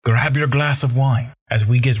grab your glass of wine as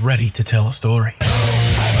we get ready to tell a story.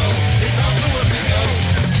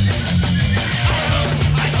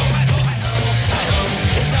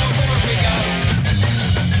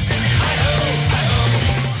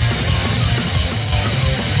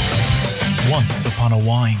 Once Upon a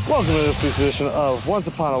Wine. Welcome to this week's edition of Once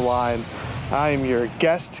Upon a Wine. I am your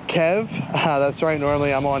guest, Kev. That's right,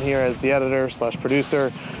 normally I'm on here as the editor /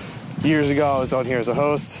 producer. Years ago, I was on here as a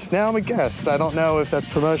host. Now I'm a guest. I don't know if that's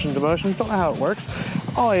promotion, demotion. Don't know how it works.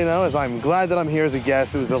 All I know is I'm glad that I'm here as a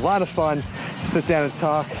guest. It was a lot of fun to sit down and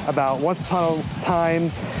talk about Once Upon a Time,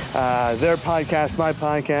 their podcast, my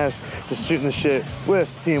podcast, just shooting the shit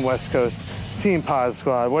with Team West Coast, Team Pod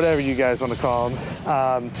Squad, whatever you guys want to call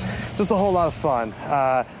them. Just a whole lot of fun.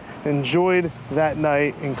 Enjoyed that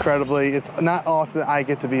night incredibly. It's not often I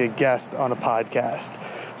get to be a guest on a podcast.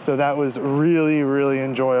 So that was really, really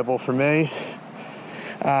enjoyable for me.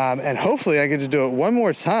 And hopefully I get to do it one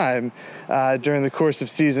more time during the course of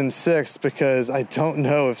season 6, because I don't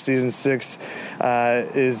know if season 6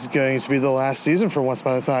 is going to be the last season for Once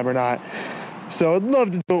Upon a Time or not. So I'd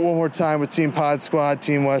love to do it one more time with Team Pod Squad,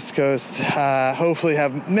 Team West Coast. Hopefully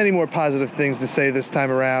have many more positive things to say this time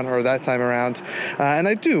around, or that time around. And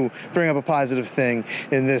I do bring up a positive thing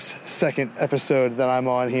in this second episode that I'm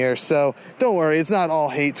on here. So don't worry, it's not all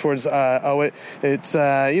hate towards Owit. It's,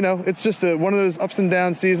 it's just one of those ups and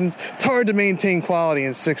down seasons. It's hard to maintain quality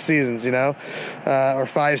in 6 seasons, or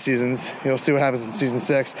 5 seasons. You'll see what happens in season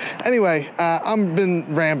 6. Anyway, I've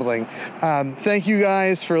been rambling. Thank you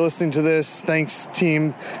guys for listening to this. Thanks,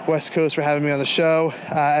 Team West Coast, for having me on the show.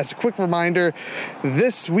 As a quick reminder,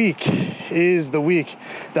 this week is the week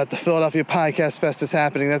that the Philadelphia Podcast Fest is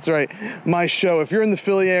happening. That's right, my show. If you're in the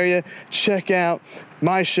Philly area, check out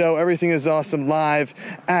my show, Everything is Awesome, live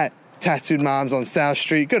at Tattooed Moms on South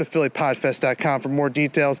Street. Go to phillypodfest.com for more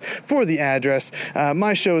details for the address.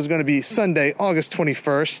 My show is going to be Sunday, August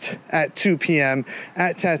 21st at 2 p.m.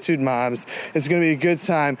 at Tattooed Moms. It's going to be a good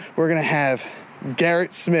time. We're going to have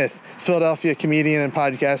Garrett Smith, Philadelphia comedian and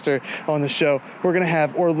podcaster, on the show. We're going to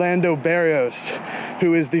have Orlando Barrios,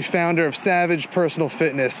 who is the founder of Savage Personal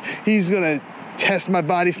Fitness. He's going to test my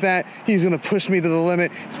body fat. He's going to push me to the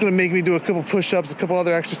limit. He's going to make me do a couple push-ups, a couple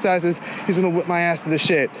other exercises. He's going to whip my ass into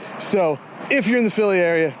shape. So if you're in the Philly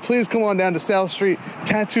area, please come on down to South Street,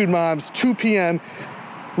 Tattooed Moms, 2 p.m.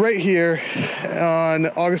 right here on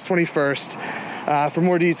August 21st. For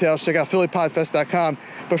more details, check out phillypodfest.com.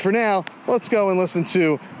 But for now, let's go and listen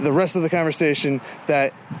to the rest of the conversation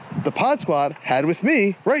that the Pod Squad had with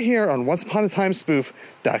me right here on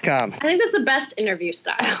OnceUponATimeSpoof.com. I think that's the best interview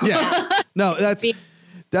style. Yeah. No, that's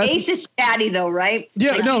Ace is chatty though, right?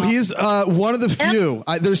 Yeah, no, he's one of the few.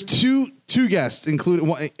 There's two guests,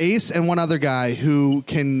 including Ace and one other guy, who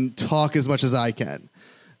can talk as much as I can.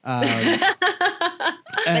 But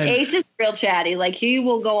Ace is real chatty. Like, he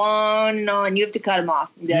will go on and on. You have to cut him off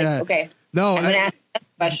and be like, okay. No, I'm going to ask you a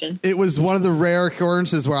question. It was one of the rare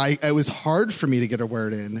occurrences where it was hard for me to get a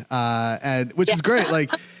word in, and which is great.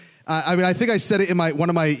 Like, I think I said it in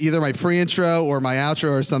either my pre-intro or my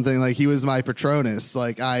outro or something. Like, he was my Patronus.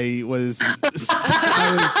 Like, I was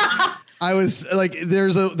like,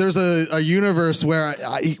 there's a universe where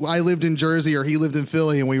I lived in Jersey or he lived in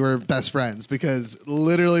Philly and we were best friends, because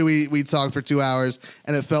literally we talked for 2 hours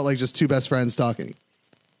and it felt like just two best friends talking.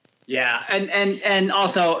 Yeah, and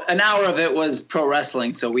also an hour of it was pro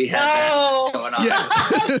wrestling, so we had that going on.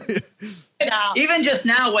 Yeah. Even just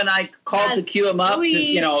now when I called to cue him up,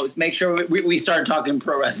 just make sure we started talking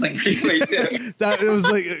pro wrestling briefly too. That it was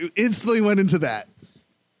like instantly went into that.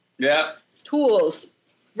 Yeah. Tools,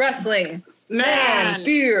 wrestling, man,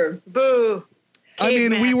 beer, boo. I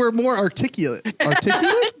mean, we were more articulate.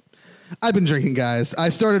 I've been drinking, guys. I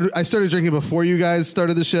started drinking before you guys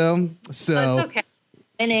started the show, so That's okay.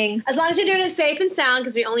 As long as you're doing it safe and sound,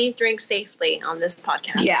 because we only drink safely on this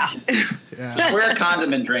podcast. Yeah. We're a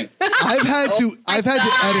condiment drink. I've had to edit.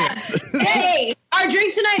 Hey, our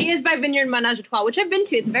drink tonight is by Vineyard Menage a Trois, which I've been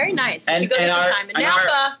to. It's very nice. You should go sometime in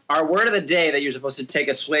Napa. Our word of the day that you're supposed to take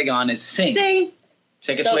a swig on is sing. Sing.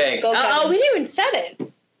 Take a swig. Oh, we didn't even said it.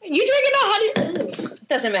 You drink it now? How do you?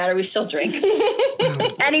 Doesn't matter. We still drink.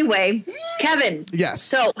 Anyway, Kevin. Yes.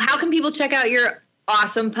 So how can people check out your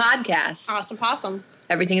awesome podcast? Awesome possum.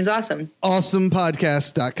 Everything is awesome.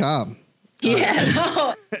 Awesomepodcast.com.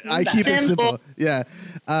 Yeah. I keep it simple. Yeah.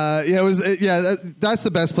 That's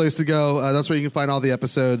the best place to go. That's where you can find all the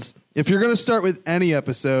episodes. If you're going to start with any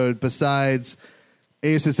episode besides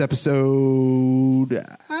Ace's episode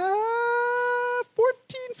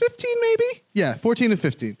 14, 15 maybe? Yeah, 14 and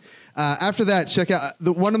 15. After that, check out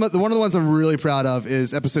one of the ones I'm really proud of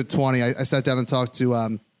is episode 20. I sat down and talked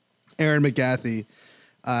to Aaron McGathy,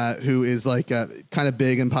 who is like kind of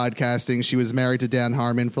big in podcasting. She was married to Dan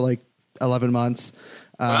Harmon for like 11 months.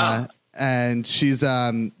 Wow. And she's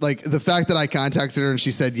like, the fact that I contacted her and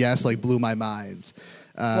she said yes, like blew my mind.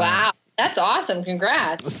 Wow. That's awesome.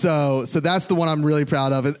 Congrats. So that's the one I'm really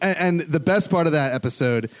proud of. And the best part of that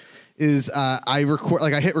episode is I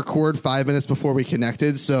hit record 5 minutes before we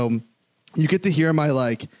connected. So you get to hear my,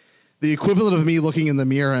 like, the equivalent of me looking in the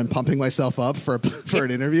mirror and pumping myself up for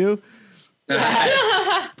an interview.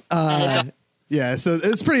 Yeah, so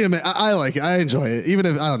it's pretty amazing. I like it. I enjoy it. Even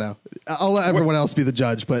if, I don't know. I'll let everyone else be the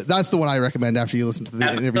judge, but that's the one I recommend after you listen to the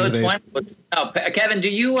interview. Kevin, do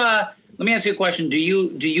you, let me ask you a question. Do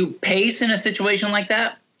you pace in a situation like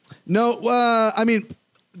that? No, I mean,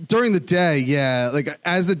 during the day, yeah. Like,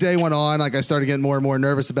 as the day went on, like, I started getting more and more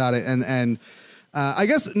nervous about it. And I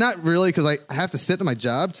guess not really, because I have to sit in my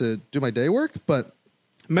job to do my day work, but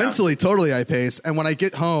mentally, totally I pace. And when I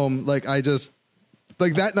get home, like, I just...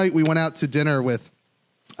 Like that night we went out to dinner with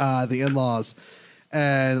the in-laws,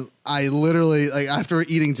 and I literally, like, after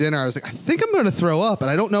eating dinner, I was like, I think I'm going to throw up, and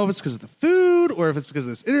I don't know if it's because of the food or if it's because of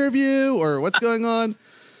this interview or what's going on.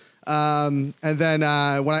 And then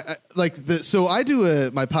when so I do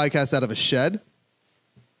my podcast out of a shed.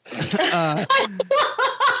 I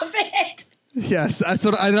love it. Yes, that's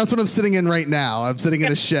what I'm sitting in right now. I'm sitting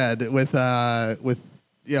in a shed with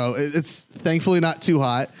it's thankfully not too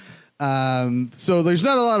hot. So there's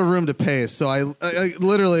not a lot of room to pace. So I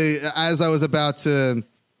literally, as I was about to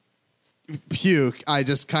puke, I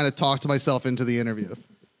just kind of talked myself into the interview.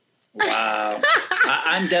 Wow.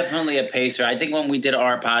 I'm definitely a pacer. I think when we did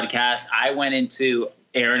our podcast, I went into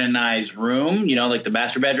Aaron and I's room, like the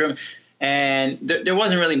master bedroom, and there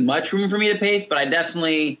wasn't really much room for me to pace, but I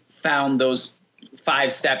definitely found those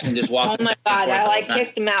 5 steps and just walked. Oh my God. I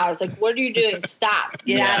kicked him out. I was like, what are you doing? Stop.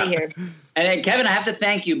 Get out of here. And then, Kevin, I have to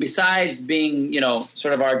thank you. Besides being,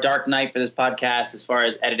 sort of our dark night for this podcast, as far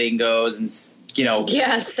as editing goes, and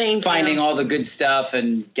yes, finding all the good stuff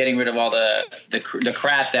and getting rid of all the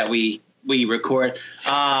crap that we record.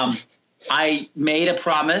 I made a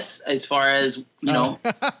promise as far as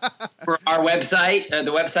for our website,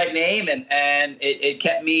 the website name, and it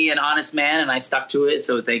kept me an honest man, and I stuck to it.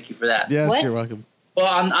 So thank you for that. Yes, You're welcome.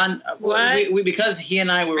 Well, because he and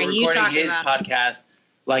I were recording his podcast.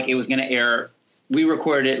 Like it was going to air. We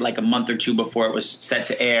recorded it like a month or 2 before it was set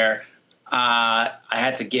to air. I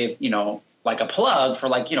had to give, like a plug for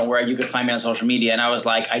where you could find me on social media. And I was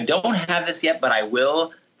like, I don't have this yet, but I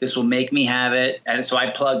will. This will make me have it. And so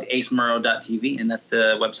I plugged acemurrow.tv, and that's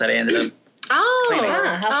the website I ended up.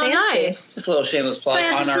 How nice. Just a little shameless plug.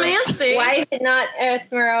 Why is it not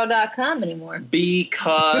acemurrow.com anymore?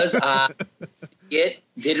 Because it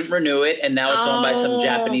didn't renew it, and now it's owned by some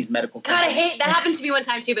Japanese medical company. God, I hate that. Happened to me one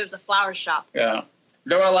time too, but it was a flower shop. Yeah,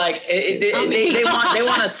 they were like, they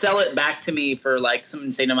want to sell it back to me for like some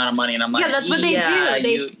insane amount of money, and I'm like, yeah, that's what they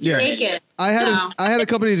do. They take it. I had a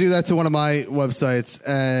company do that to one of my websites,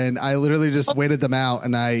 and I literally just waited them out,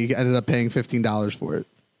 and I ended up paying $15 for it.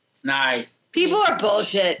 Nice. People are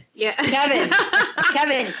bullshit. Yeah,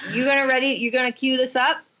 Kevin, you gonna cue this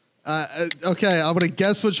up? Okay, I'm going to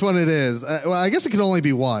guess which one it is. Well, I guess it can only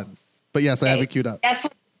be one. But yes, okay. I have it queued up. That's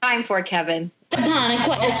what it's time for, Kevin.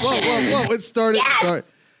 Whoa. It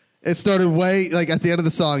started way, like, at the end of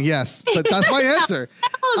the song, yes. But that's my answer.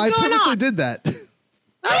 I purposely did that.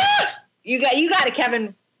 You got it,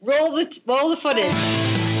 Kevin. Roll the footage.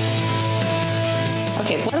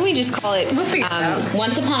 Okay, why don't we just call it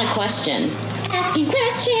Once Upon a Question? Asking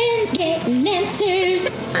questions, getting answers.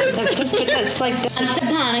 That's like Once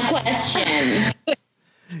Upon a Question.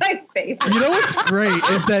 My favorite. You know what's great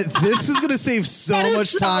is that this is going to save so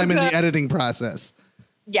much time in the editing process.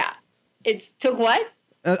 Yeah. It took what?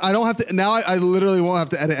 I don't have to. Now I literally won't have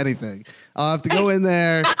to edit anything. I'll have to go in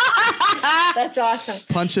there. That's awesome.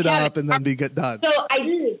 Punch it up and then get done. So,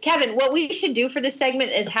 Kevin, what we should do for this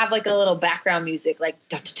segment is have like a little background music, like.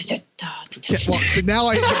 Well, so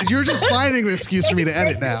now you're just finding an excuse for me to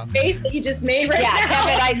edit now. Face that you just made right now.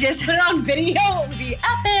 Kevin, I just put it on video. It would be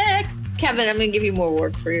epic. Kevin, I'm going to give you more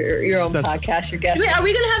work for your own podcast. Your guest. Wait, are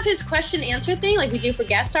we going to have his question answer thing like we do for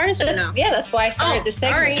guest stars or no? Yeah, that's why I started this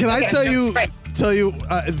segment. Can I tell you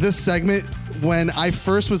this segment when I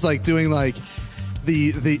first was like doing like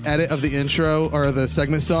the edit of the intro or the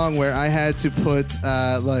segment song where I had to put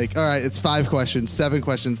like, all right, it's 5 questions, 7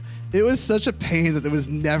 questions. It was such a pain that there was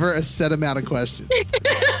never a set amount of questions. And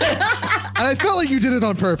I felt like you did it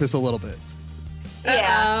on purpose a little bit.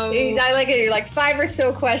 Yeah, I like it. You're like 5 or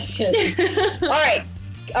so questions. All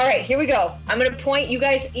right, here we go. I'm going to point. You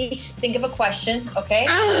guys each think of a question, okay?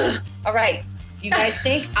 All right, you guys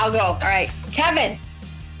think? I'll go. All right, Kevin.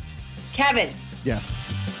 Yes.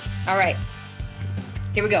 All right.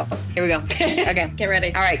 Here we go. Okay. Get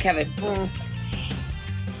ready. All right, Kevin.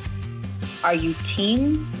 Are you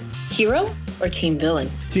team hero or team villain?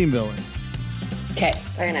 Team villain. Okay.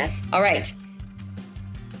 Very nice. All right.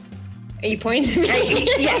 Are you pointing to me?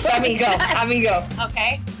 Yes, I mean go.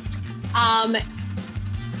 Okay.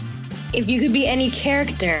 If you could be any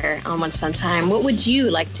character on Once Upon a Time, what would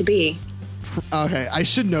you like to be? Okay, I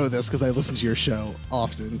should know this because I listen to your show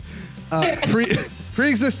often.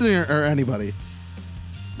 Pre-existing or anybody?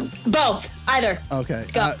 Both. Either. Okay.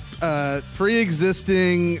 Go.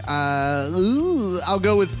 Pre-existing, I'll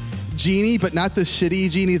go with Genie, but not the shitty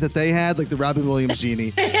Genie that they had, like the Robin Williams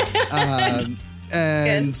Genie. I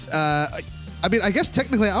mean, I guess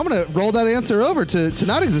technically I'm going to roll that answer over to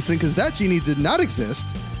not existing because that Genie did not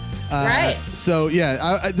exist. Right. So,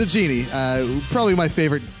 yeah, the Genie, probably my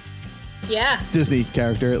favorite Disney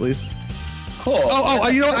character, at least. Cool. Oh,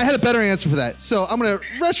 you know what? I had a better answer for that. So I'm going to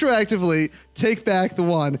retroactively take back the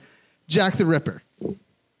one, Jack the Ripper.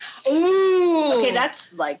 Ooh. Okay,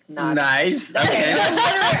 that's like not nice. Okay.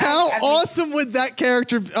 How awesome would that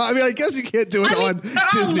character be? I mean, I guess you can't do it on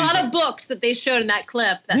Disney. There are a lot of books that they showed in that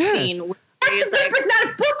clip, that scene. Jack the Ripper's not a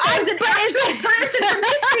book. That was an actual person from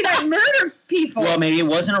history that murdered people. Well, maybe it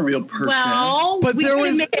wasn't a real person. Well, but there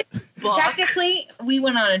was... Technically, we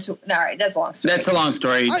went on into... All right, that's a long story. That's a long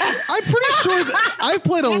story. I'm pretty sure that I've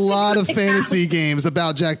played a lot of fantasy games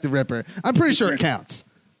about Jack the Ripper. I'm pretty sure it counts.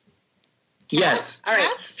 Yes. All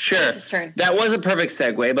right. Sure. That was a perfect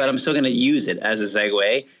segue, but I'm still going to use it as a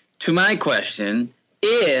segue to my question.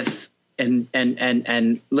 If, and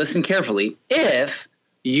listen carefully, if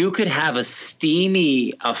you could have a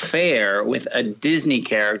steamy affair with a Disney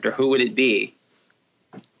character, who would it be?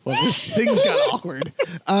 Well, this thing's got awkward.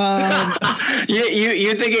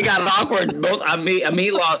 You think it got awkward? Both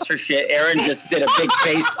Amit lost her shit. Erin just did a big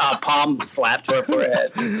face palm slap to her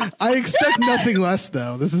forehead. I expect nothing less,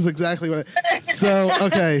 though. This is exactly what.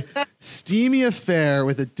 Okay, steamy affair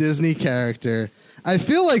with a Disney character. I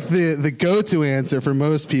feel like the go-to answer for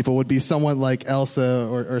most people would be someone like Elsa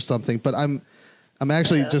or something. But I'm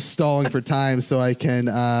actually just stalling for time so I can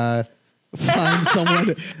find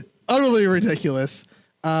someone utterly ridiculous.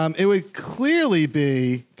 It would clearly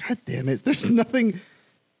be. God damn it! There's nothing.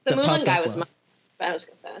 The Mulan guy was. I was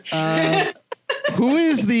gonna say. Who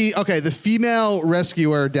is the female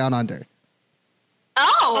rescuer down under?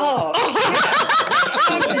 Oh.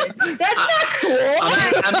 That's not cool.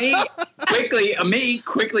 Amit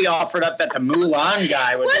quickly offered up that the Mulan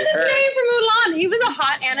guy would be hers. What's his name for Mulan? He was a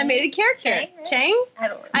hot animated character. Chang? I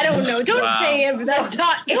don't know. Don't say it. That's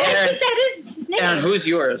not it. That is his name. Aaron, who's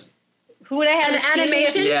yours? Who would I have? An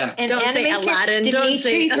animation? Yeah. Don't say Aladdin.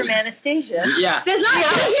 Dimitri from Anastasia. Yeah. That's not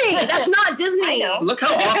Disney. That's not Disney. I know. Look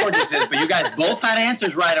how awkward this is, but you guys both had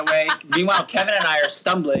answers right away. Meanwhile, Kevin and I are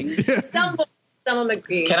stumbling. Stumble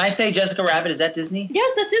McGee. Can I say Jessica Rabbit? Is that Disney?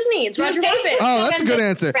 Yes, that's Disney. It's Roger Rabbit. Oh, that's a good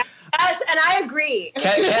answer. Yes, and I agree.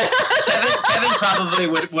 Kevin probably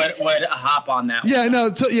would hop on that one. Yeah,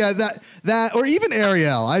 no, that or even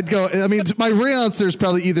Ariel. I'd go. I mean, my real answer is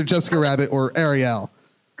probably either Jessica Rabbit or Ariel.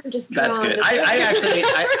 That's good.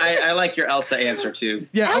 I like your Elsa answer too.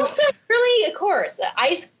 Yeah, Elsa, really, of course,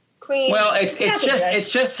 Ice Queen. Well, it's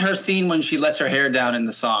just her scene when she lets her hair down in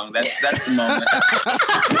the song. That's the moment.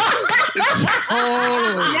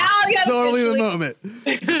 Totally the moment.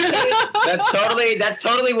 That's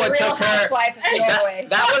totally what took her.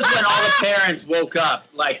 That was when all the parents woke up.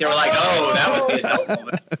 Like they were like, "Oh, that was the adult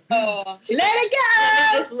moment." Let it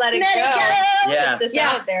go. Just let it go. Yeah. Get this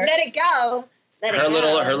out there. Let it go.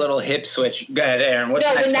 Her little hip switch. Go ahead, Aaron. What's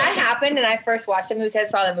the next when that question? happened and I first watched the movie, because I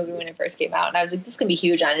saw that movie when it first came out, and I was like, this is going to be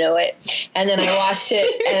huge, I know it. And then I watched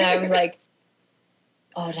it, and I was like,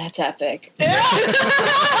 oh, that's epic.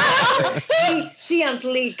 she on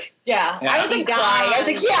fleek. Yeah. I was like, crying. I was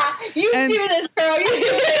like, yeah, you do this, girl. You do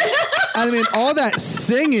this. I mean, all that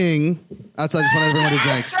singing. That's I just want everyone to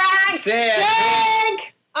drink.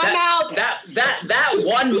 Drink. I'm out. That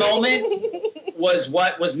one moment was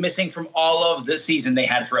what was missing from all of the season they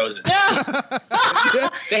had Frozen.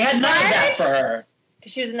 They had none of that for her.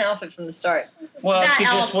 She was in the outfit from the start. Well, she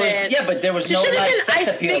just was. Yeah, but there was no like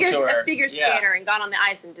sex appeal to her. A figure skater and got on the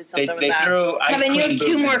ice and did something with that. Kevin, you have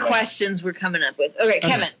two more questions we're coming up with. Okay,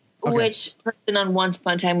 Kevin. Okay. Which person on Once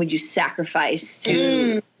Upon a Time would you sacrifice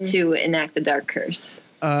to enact the dark curse?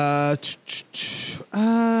 I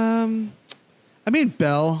mean,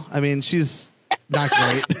 Belle. I mean, she's not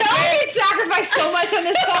great. Belle gets sacrificed so much on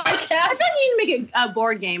this podcast. I thought you need to make a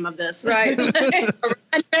board game of this. Right.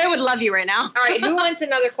 And Mary would love you right now. All right, who wants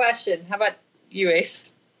another question? How about you,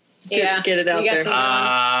 Ace? Get it out there.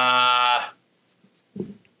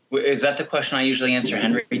 Is that the question I usually answer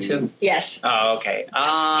Henry to? Yes. Oh, okay.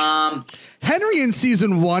 Henry in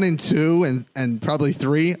season 1 and 2 and probably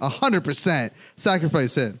 3, 100%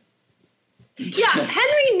 sacrifice him. Yeah,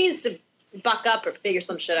 Henry needs to buck up or figure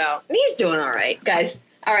some shit out. He's doing all right, guys.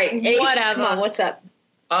 All right. Ace, whatever. Come on, what's up?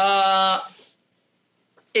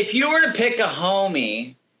 If you were to pick a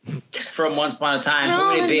homie from Once Upon a Time,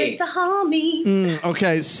 who would it be? With the homies.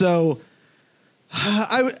 Okay, so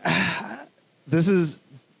I would. This is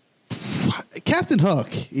Captain Hook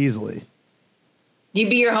easily. You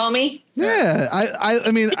be your homie? Yeah,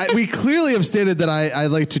 I mean, we clearly have stated that I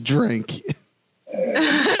like to drink.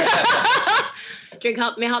 Drink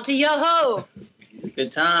help me out to yo-ho. It's a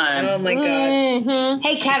good time. Oh my god. Mm-hmm.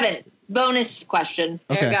 Hey Kevin, bonus question.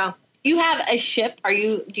 Okay. There you go. You have a ship. Are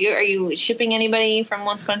you shipping anybody from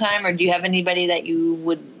Once Upon a Time, or do you have anybody that you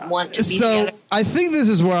would want to be together? I think this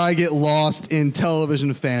is where I get lost in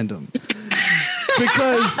television fandom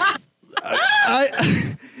because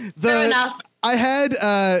Fair enough. I had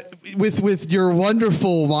with your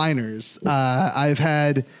wonderful whiners. I've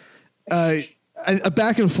had a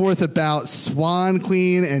back and forth about Swan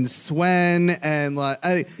Queen and Swen, and like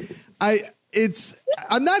I'm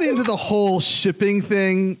not into the whole shipping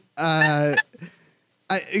thing. Because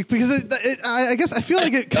I guess I feel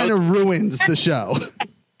like it kind of ruins the show.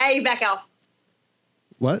 Hey, back out.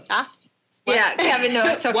 What? Huh? Yeah, Kevin. No,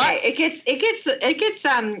 it's okay. What? It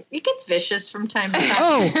gets vicious from time to time.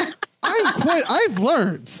 Oh, I've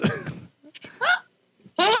learned.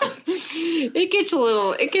 It gets a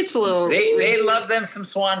little. They love them some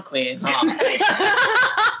Swan Queen.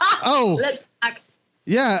 Huh? Oh, Lips back.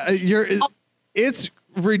 yeah. It's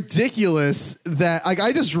ridiculous that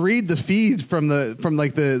I just read the feed from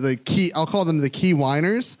the key. I'll call them the key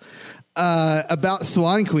whiners about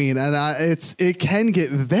Swan Queen, and it can get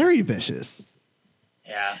very vicious.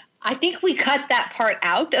 Yeah. I think we cut that part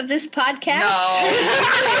out of this podcast.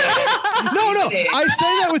 No. I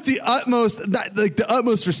say that with the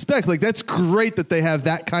utmost respect. Like, that's great that they have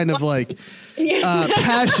that kind of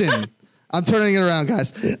passion. I'm turning it around,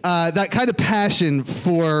 guys. That kind of passion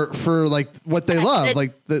for like what they love,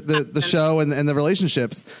 like the show and the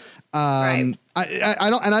relationships. Right.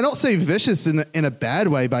 I don't say vicious in a bad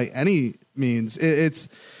way by any means. It's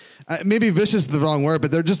maybe vicious is the wrong word,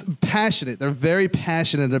 but they're just passionate. They're very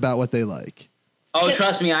passionate about what they like. Oh,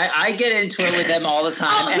 trust me, I get into it with them all the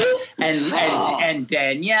time, and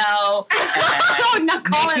Danielle, and not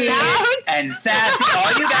calling Nikki, out, and Sassy,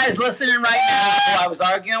 all you guys listening right now, who I was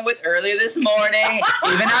arguing with earlier this morning,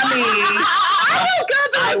 even on me.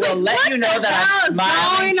 I will let you know that I'm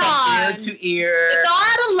smiling from ear to ear. It's all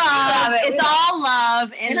out of love. It's all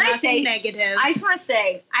love and nothing negative. I just want to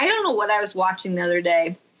say, I don't know what I was watching the other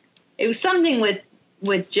day. It was something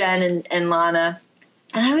with Jen and Lana,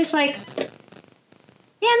 and I was like,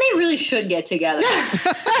 yeah, they really should get together. And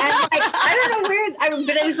I don't know where,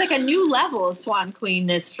 but it was like a new level of Swan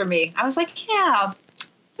Queenness for me. I was like, yeah,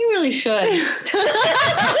 we really should.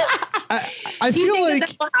 I feel like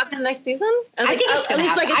that will happen next season. I think it's at least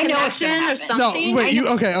happen. like a I know connection or something. no. Wait,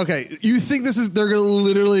 okay. You think they're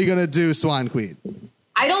literally gonna do Swan Queen?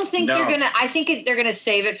 I don't think they're gonna. I think they're gonna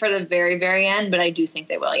save it for the very, very end, but I do think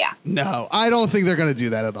they will. Yeah. No, I don't think they're gonna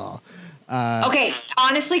do that at all. Okay,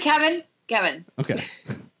 honestly, Kevin. Okay.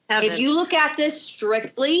 If you look at this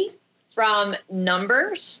strictly from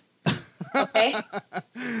numbers, okay,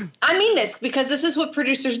 I mean this because this is what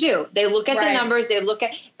producers do. They look at the numbers. They look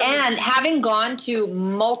at, and having gone to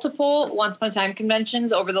multiple Once Upon a Time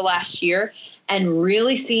conventions over the last year, and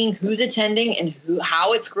really seeing who's attending and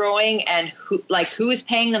how it's growing and who is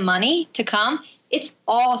paying the money to come, it's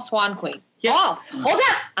all Swan Queen. Yeah. All. Hold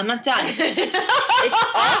up. I'm not done. It's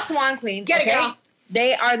all Swan Queen. Get it, girl.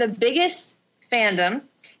 They are the biggest fandom.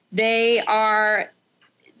 They're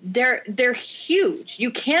huge.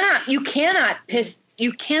 You cannot piss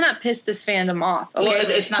this fandom off. Okay? Well,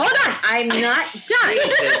 it's not. Hold on. I'm not done.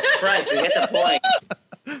 Jesus Christ, we get the point.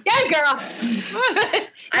 Yeah, girl.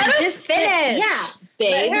 I'm just finish. Yeah,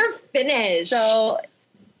 babe. Let her finish. So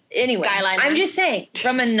anyway, I'm just saying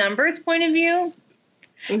from a numbers point of view,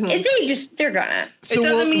 they're gonna. So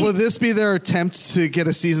will this be their attempt to get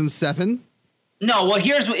a season 7? No, well,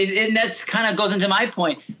 and that's kind of goes into my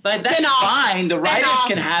point. But that's fine. The writers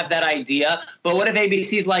can have that idea. But what if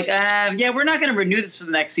ABC's like, yeah, we're not going to renew this for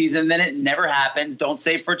the next season. Then it never happens. Don't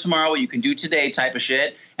save for tomorrow what you can do today type of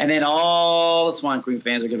shit. And then all the Swan Queen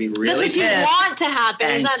fans are going to be really pissed. That's what you want to happen.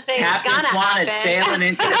 And He's not saying Captain it's gonna Swan happen. is sailing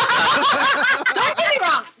into the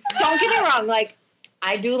sun. Don't get me wrong. Like,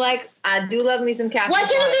 I do love me some Captain Swan. Why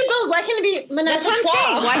can't it be both? Why can't it be Menage That's what I'm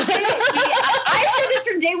saying. Why can't it be? I've said this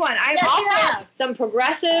from day one. I've offered some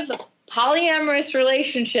progressive polyamorous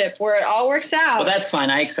relationship where it all works out. Well, that's fine.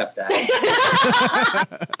 I accept that.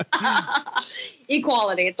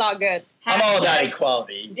 Equality. It's all good. I'm all about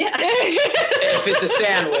equality. Yeah. If it's a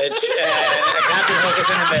sandwich, Captain Hook is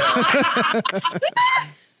in the middle.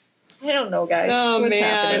 I don't know, guys. Oh, What's man.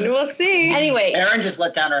 happening? We'll see. Anyway. Erin just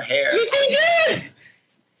let down her hair. She did.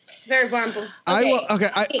 Very vulnerable.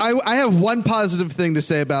 I have one positive thing to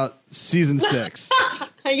say about season 6.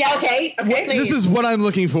 Yeah. Okay. This is what I'm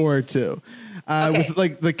looking forward to. With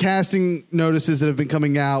like the casting notices that have been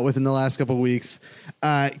coming out within the last couple of weeks.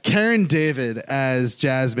 Karen David as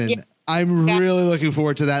Jasmine. Yeah. I'm really looking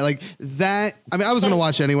forward to that. Like that. I mean, I was going to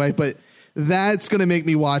watch anyway, but that's going to make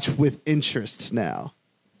me watch with interest now.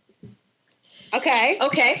 Okay.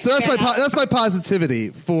 So that's my positivity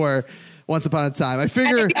for Once Upon a Time. I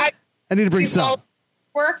figure I need to bring some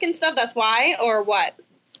work and stuff. That's why, or what?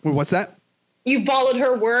 Wait, what's that? You followed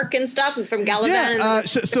her work and stuff from Gallivant. Yeah.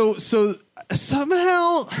 So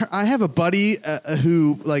somehow I have a buddy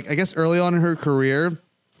who, like, I guess early on in her career,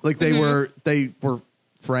 like they were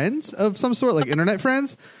friends of some sort, like internet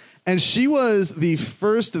friends, and she was the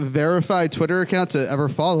first verified Twitter account to ever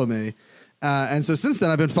follow me. And so since then,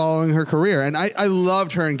 I've been following her career, and I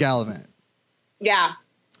loved her in Gallivant. Yeah.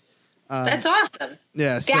 That's awesome.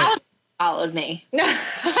 Yeah. So, Gallivant followed me. They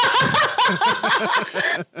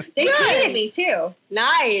tweeted me, too.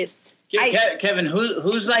 Nice. Kevin,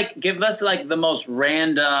 who's like, give us like the most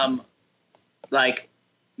random, like,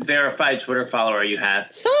 verified Twitter follower you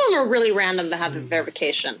have. Some of them are really random to have the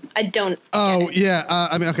verification. I don't. Oh, yeah.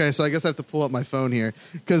 I mean, okay, so I guess I have to pull up my phone here,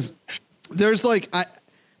 because there's like, I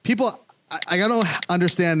don't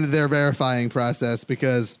understand their verifying process,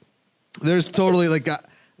 because there's totally like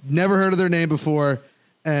never heard of their name before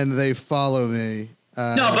and they follow me.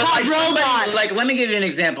 No, but like somebody, like, let me give you an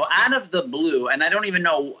example. Out of the blue, and I don't even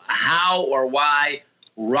know how or why,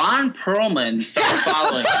 Ron Perlman started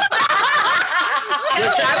following me.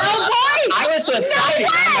 I was so excited.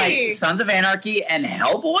 I'm like, Sons of Anarchy and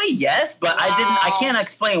Hellboy, yes, but wow. I can't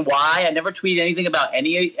explain why. I never tweeted anything about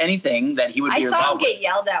anything that he would be involved with. I saw him get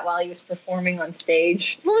yelled at while he was performing on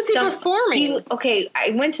stage. What was he performing?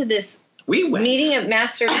 I went to this meeting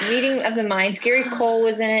of the Minds. Gary Cole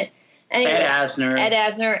was in it. Anyway, Ed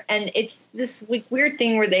Asner. And it's this weird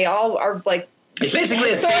thing where they all are like, it's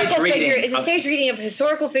basically a stage reading. It's a stage reading of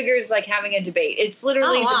historical figures, like having a debate. It's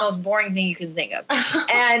literally the most boring thing you can think of.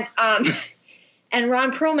 And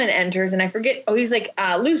Ron Perlman enters, and I forget. Oh, he's like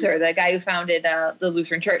Luther, the guy who founded the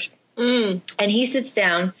Lutheran Church. And he sits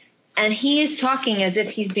down, and he is talking as if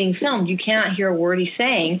he's being filmed. You cannot hear a word he's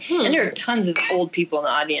saying. And there are tons of old people in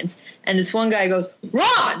the audience. And this one guy goes,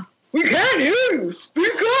 "Ron, we can't hear you. Speak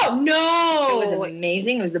up." No. It was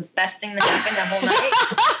amazing. It was the best thing that happened that whole night.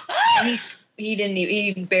 And he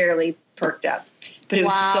barely perked up, but it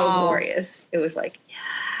was so glorious. It was like,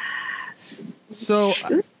 yes. So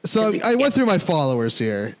I went through my followers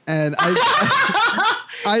here, and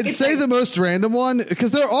I'd say the most random one,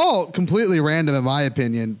 because they're all completely random in my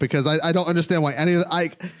opinion, because I don't understand why any of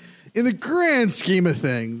in the grand scheme of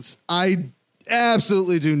things, I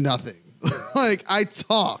absolutely do nothing. Like, I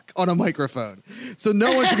talk on a microphone, so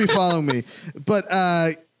no one should be following me. But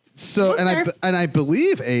so, and I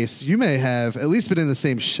believe, Ace, you may have at least been in the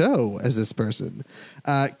same show as this person.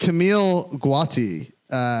 Camille Guati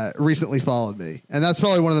recently followed me, and that's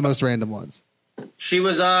probably one of the most random ones. She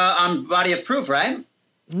was on Body of Proof, right?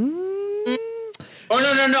 Oh,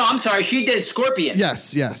 no. I'm sorry. She did Scorpion.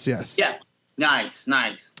 Yes. Yeah. Nice.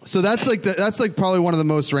 So that's like probably one of the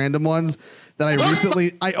most random ones that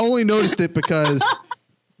I only noticed it because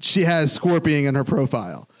she has Scorpion in her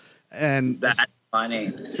profile, and that's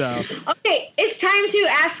funny. So okay, it's time to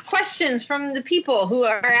ask questions from the people who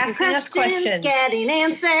are asking us questions. Getting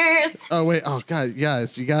answers. Oh wait, God,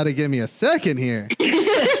 guys, you got to give me a second here.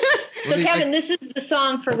 So Kevin, this is the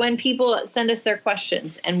song for when people send us their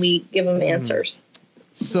questions and we give them answers.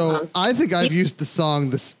 So I think I've used the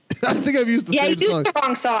song. I think I've used the same song. Yeah, you used the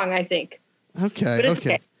wrong song, I think. Okay. But it's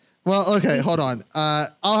okay. Well, okay, hold on.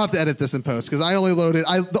 I'll have to edit this in post because I only loaded.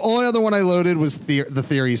 The only other one I loaded was the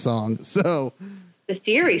Theory song. So the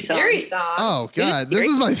Theory song. Oh God, this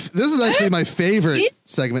is actually my favorite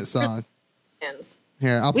segment song.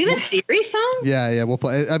 Here, we have a Theory song. Yeah, we'll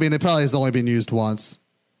play. I mean, it probably has only been used once.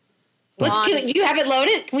 Do you have it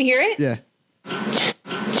loaded? Can we hear it? Yeah.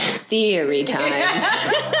 Theory time.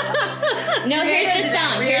 No, here's the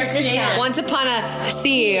song. Once Upon a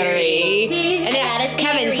Theory. And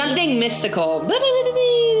Kevin, something mystical.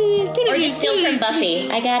 Or just still from Buffy.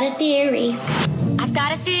 I got a theory. I've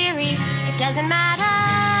got a theory. It doesn't matter.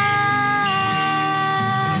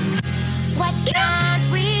 What can't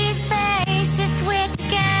we face if we're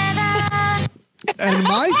together? And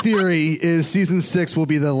my theory is season 6 will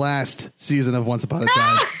be the last season of Once Upon a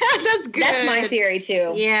Time. That's good. That's my theory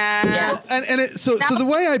too. Yeah. Well, so the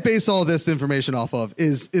way I base all this information off of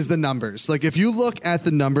is the numbers. Like if you look at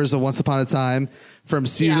the numbers of Once Upon a Time from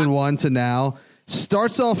season 1 to now,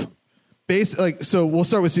 starts off so we'll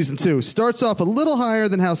start with season 2. Starts off a little higher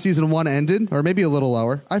than how season 1 ended, or maybe a little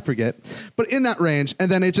lower. I forget. But in that range, and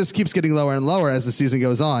then it just keeps getting lower and lower as the season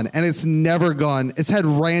goes on. And it's never gone. It's had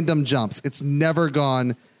random jumps. It's never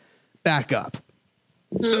gone back up.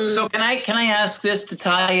 So can I ask this to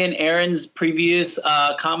tie in Aaron's previous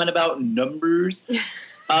comment about numbers? Is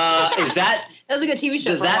that was a good TV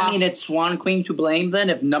show? Does that mean it's Swan Queen to blame then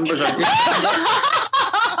if numbers are different?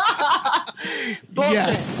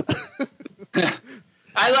 Yes.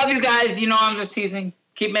 I love you guys. You know I'm just teasing.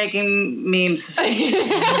 Keep making memes.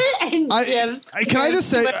 Can I just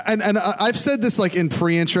say, and I've said this like in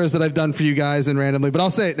pre-intros that I've done for you guys and randomly, but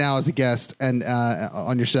I'll say it now as a guest and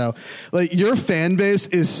on your show. Like your fan base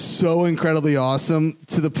is so incredibly awesome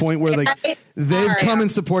to the point where like they've come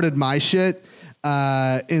and supported my shit.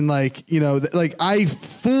 In like, you know, like I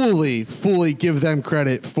fully give them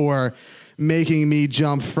credit for making me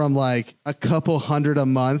jump from like a couple hundred a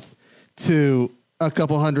month to a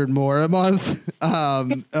couple hundred more a month of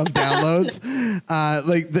downloads.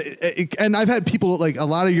 And I've had people like a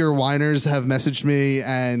lot of your whiners have messaged me,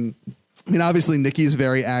 and I mean obviously Nikki's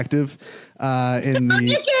very active in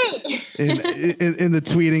the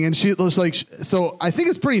tweeting, and she was like, so I think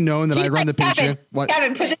it's pretty known that I run the Patreon. What?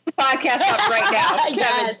 Kevin, put this podcast up right now.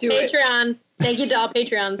 Yes, Patreon. Thank you to all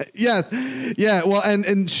Patreons. Yeah. Well,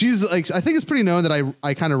 and she's like, I think it's pretty known that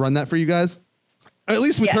I kind of run that for you guys. At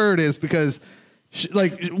least with her it is, because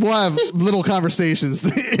we'll have little conversations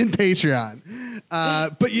in Patreon.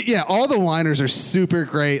 But yeah, all the whiners are super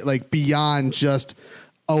great, like beyond just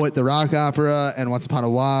at the Rock Opera and Once Upon a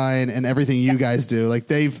Wine and everything you guys do. Like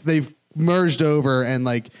they've merged over and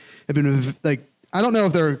like have been like, I don't know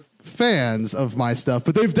if they're fans of my stuff,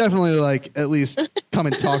 but they've definitely like at least come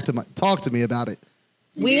and talk to me about it.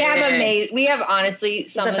 We have honestly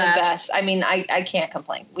some of the best. I mean, I can't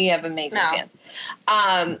complain. We have amazing fans.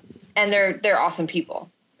 And they're awesome people.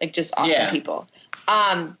 Like just awesome people.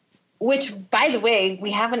 Which by the way,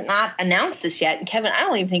 we haven't not announced this yet. And Kevin, I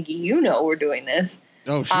don't even think you know we're doing this.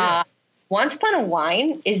 Oh shit. Once Upon a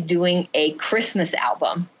Wine is doing a Christmas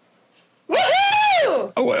album.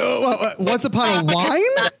 Woohoo! Once Upon a Wine?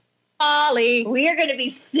 Ollie. We are going to be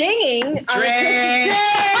singing on Christmas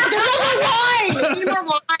wine. We need more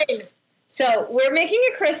wine. So we're making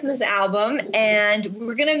a Christmas album, and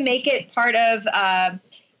we're going to make it part of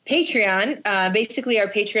Patreon. Basically, our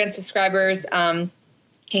Patreon subscribers can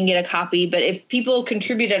get a copy, but if people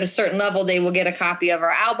contribute at a certain level, they will get a copy of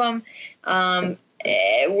our album.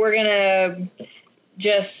 We're going to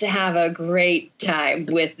just have a great time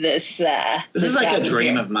with this. This is like a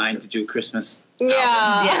dream of mine to do Christmas. Yeah.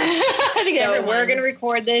 I think so we're going to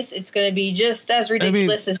record this. It's going to be just as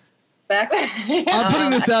ridiculous as back. I'm putting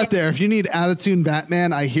this out there. If you need out-of-tune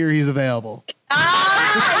Batman, I hear he's available.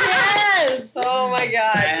 Yes! Oh my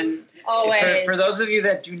God. And always. For those of you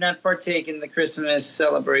that do not partake in the Christmas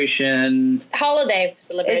celebration. Holiday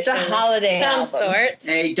celebration. It's a holiday of some sort.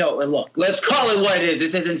 Hey, look, let's call it what it is.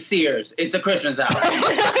 This isn't Sears. It's a Christmas album.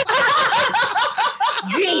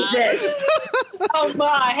 Jesus. Oh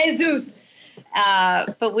my, Jesus.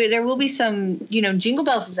 But there will be some, Jingle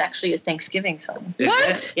Bells is actually a Thanksgiving song.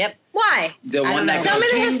 What? Yep. Why? The one that tell me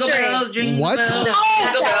the Jingle history. Bells, Jingle What? Bells.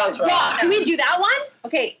 Jingle Bells, right? Can we do that one?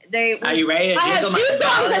 Okay. Are you ready to I have jingle two my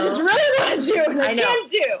songs I bells? just really want to do, and I can't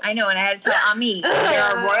do. I know, and I had to tell Ami. There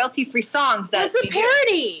are royalty-free songs that That's a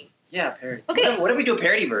parody. Yeah, parody. Okay. What if we do a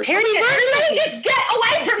parody version? Parody version? Let me just get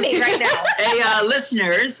away from me right now. Hey,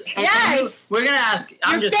 listeners. Yes. We're going to ask.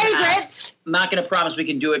 I'm Your just gonna favorites. ask. I'm not going to promise we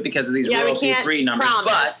can do it because of these Yeah, we royalty-free can't numbers.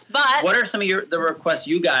 promise, but what are some of the requests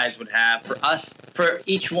you guys would have for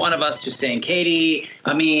each one of us to sing? Katie,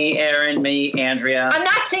 me, Aaron, me, Andrea. I'm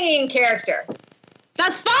not singing in character.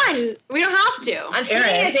 That's fine. We don't have to. I'm singing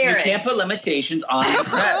as Aaron. You can't put limitations on the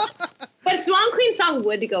credits. But a Swan Queen song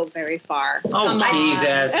would go very far. Oh,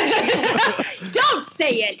 Jesus. Don't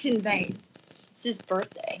say it in vain. It's his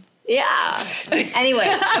birthday. Yeah. Anyway,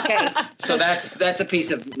 okay. So that's a piece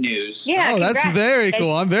of news. Yeah. That's very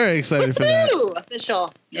cool. I'm very excited for that.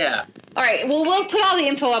 Official. Yeah. All right. Well, we'll put all the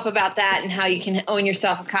info up about that and how you can own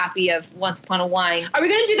yourself a copy of Once Upon a Wine. Are we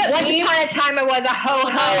going to do that? Once upon a time, I was a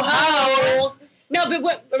ho-ho-ho. No, but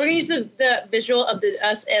we're going to use the visual of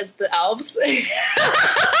us as the elves. Yes,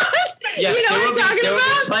 you know what I'm talking there about?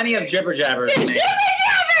 will be plenty of jibber jabbers. Jibber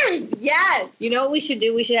jabbers! Yes. You know what we should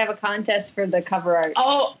do? We should have a contest for the cover art.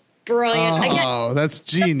 Oh, brilliant! Oh, that's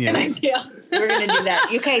genius. Idea. We're gonna do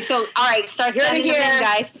that. Okay, so all right, start sending them in,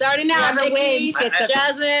 guys. Starting now. Whoever wins gets a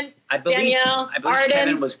Jasmine, Danielle, Arden.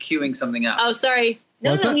 Kevin was queuing something up. Oh, sorry.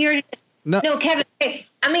 No, he already. No, Kevin. Okay,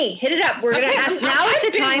 hit it up. We're gonna ask. Now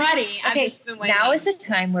is the time. Ready. Okay, now is the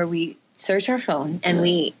time where we search our phone and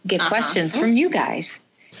we get questions from you guys.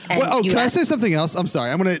 Well, can I say something else? I'm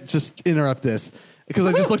sorry. I'm gonna just interrupt this because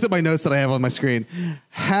I just looked at my notes that I have on my screen.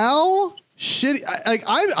 How shitty!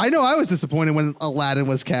 I know I was disappointed when Aladdin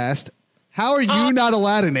was cast. How are you not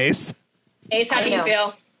Aladdin, Ace? Ace, how do you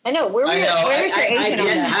feel? I know. Where's your agent on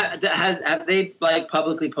that? Have they like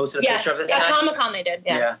publicly posted a picture of this? Yeah, Comic-Con they did.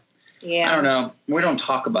 Yeah. I don't know. We don't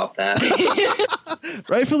talk about that.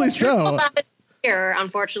 Rightfully so. Here,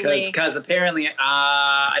 unfortunately, because apparently,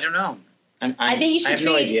 I don't know. I think you should. I have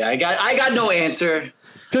no idea. I got no answer.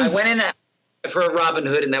 I went in for Robin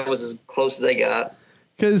Hood, and that was as close as I got.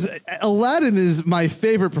 Because Aladdin is my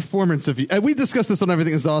favorite performance of you. And we discussed this on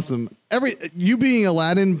Everything Is Awesome. You being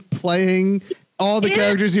Aladdin, playing all the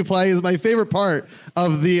characters you play is my favorite part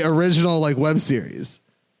of the original like web series.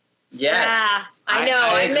 Yes. Yeah, I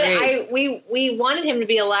know. We wanted him to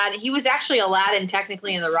be Aladdin. He was actually Aladdin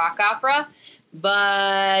technically in the rock opera,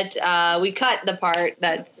 but we cut the part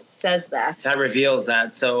that says that. That reveals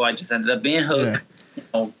that, so I just ended up being Hook.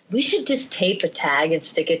 Yeah. We should just tape a tag and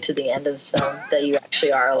stick it to the end of the film that you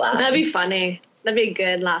actually are Aladdin. That'd be funny. That'd be a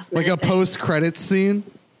good last minute. Like a post-credits scene?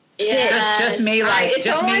 Yes. Just me like if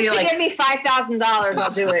someone wants to give me $5,000,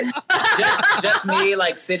 I'll do it. just me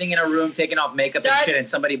like sitting in a room taking off makeup and shit, and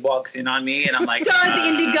somebody walks in on me and I'm like, start the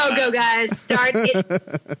Indiegogo, guys. Start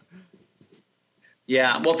it.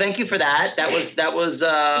 Yeah, well, thank you for that. That was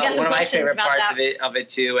one of my favorite parts of it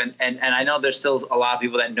too. And I know there's still a lot of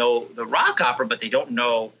people that know the rock opera, but they don't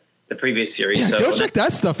know the previous series. Yeah, so go check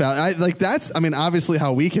that stuff out. Obviously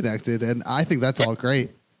how we connected, and I think that's all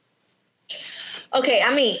great. Okay,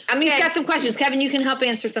 Ami's got some questions. Kevin, you can help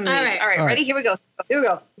answer some of these. All right, ready? Here we go. Okay,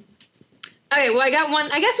 well,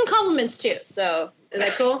 I got some compliments too. So is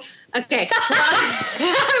that cool? Okay.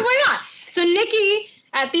 Why not? So Nikki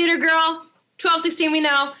at Theater Girl 1216, we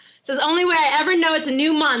know, says only way I ever know it's a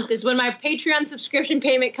new month is when my Patreon subscription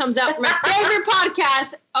payment comes out for my favorite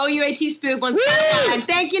podcast, OUAT Spoof. Once again,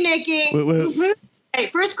 thank you, Nikki. All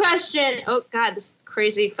right, first question. Oh God, this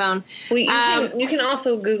crazy phone. You can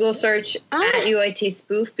also Google search at UIT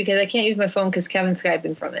Spoof because I can't use my phone because Kevin's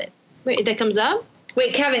Skyping from it. Wait, that comes up?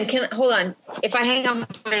 Wait, Kevin, hold on. If I hang up,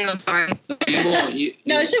 I'm sorry.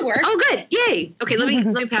 No, it should work. Oh, good. Yay. Okay, let me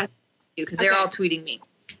pass it to you because they're all tweeting me.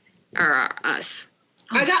 Or us.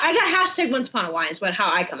 I got hashtag Once Upon a Wine is how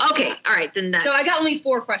I come up. Okay, all right. Then that. So I got only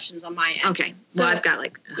 4 questions on my end. Okay, well, I've got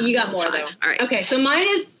you got more 5. though. All right. Okay, so mine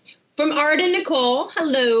is from Arden Nicole.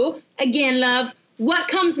 Hello. Again, love. What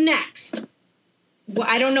comes next? Well,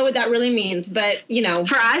 I don't know what that really means, but,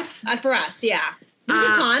 For us? For us, yeah.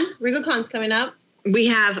 Regal Con's coming up. We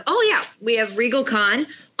have Regal Con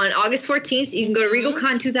on August 14th. You can go to Regal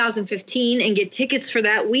Con 2015 and get tickets for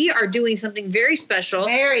that. We are doing something very special.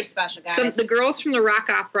 Very special, guys. The girls from the Rock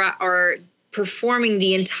Opera are performing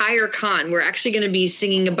the entire con. We're actually going to be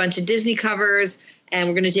singing a bunch of Disney covers, and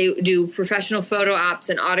we're going to do professional photo ops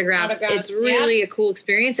and autographs. It's really a cool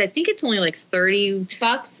experience. I think it's only like $30 to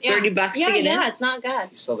get in. Yeah, it's not bad.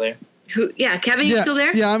 He's still there. Kevin, you still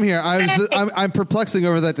there? Yeah, I'm here. I'm perplexing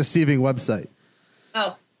over that deceiving website.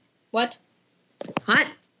 Oh, what?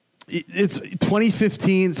 It's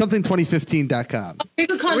 2015, something 2015.com.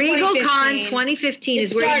 RegalCon 2015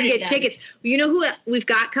 is where you can get tickets. You know who we've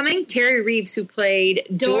got coming? Terry Reeves, who played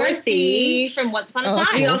Dorothy from Once Upon a Time.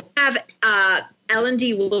 Cool. We also have Ellen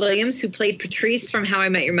D. Williams, who played Patrice from How I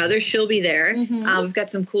Met Your Mother. She'll be there. Mm-hmm. We've got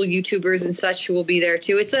some cool YouTubers and such who will be there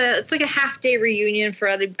too. It's like a half-day reunion for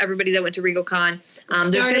everybody that went to RegalCon.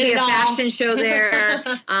 There's going to be a fashion show there.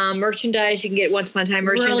 Merchandise. You can get Once Upon a Time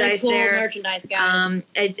merchandise really cool there. Merchandise, guys.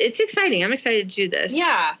 It's exciting. I'm excited to do this.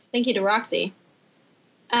 Yeah. Thank you to Roxy.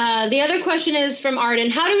 The other question is from Arden.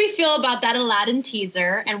 How do we feel about that Aladdin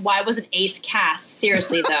teaser, and why wasn't Ace cast?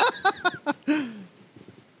 Seriously, though.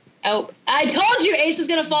 Oh, I told you Ace was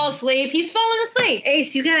going to fall asleep. He's falling asleep.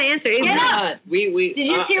 Ace, you got to answer. Get up. Did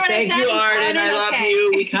you see what I said? Thank you, Arden. I love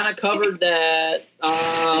you. We kind of covered that.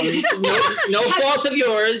 No fault of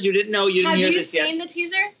yours. You didn't know. You didn't hear this yet. Have you seen the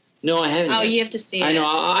teaser? No, I haven't. Oh, you have to see it. I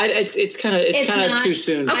know. It's kind of too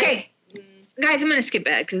soon. Okay. Guys, I'm going to skip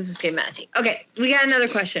ahead because this is getting messy. Okay, we got another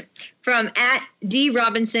question from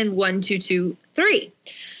 @DRobinson1223.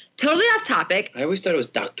 Totally off topic. I always thought it was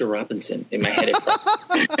Dr. Robinson in my head.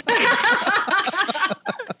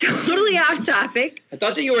 Totally off topic. I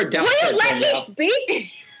thought that you were a doctor. Will you let me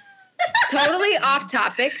speak? Totally off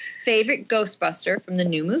topic. Favorite Ghostbuster from the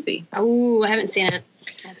new movie? Oh, I haven't seen it.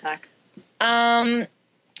 Can't talk. I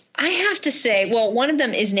have to say, well, one of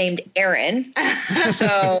them is named Aaron.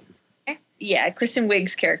 So, yeah, Kristen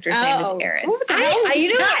Wiig's character's name is Aaron.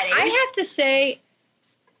 I have to say,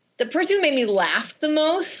 the person who made me laugh the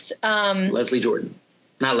most, Leslie Jordan.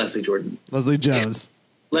 Not Leslie Jordan. Leslie Jones.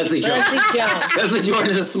 Leslie Jones. Leslie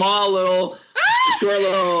Jordan is a small little, short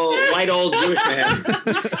little, white old Jewish man.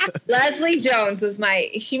 Leslie Jones was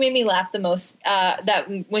she made me laugh the most. That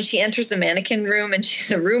when she enters the mannequin room and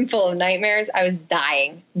she's a room full of nightmares, I was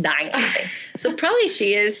dying laughing. So probably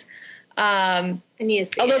she is. I need to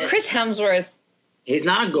see although Chris Hemsworth, he's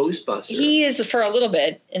not a Ghostbuster. He is for a little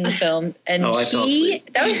bit in the film, and I fell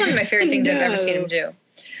asleep. That was one of my favorite things I've ever seen him do.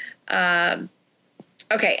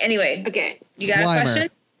 Okay. Anyway. Okay. You got a question?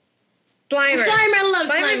 Slimer. I love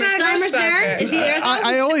Slimer. Slimer's there. Is he there?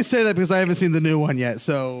 I only say that because I haven't seen the new one yet,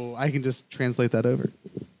 so I can just translate that over.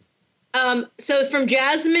 So from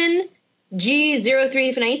Jasmine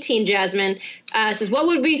G0319, Jasmine says, what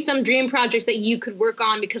would be some dream projects that you could work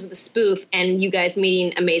on because of the spoof and you guys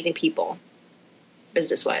meeting amazing people,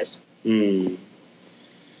 business-wise?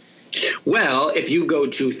 Well, if you go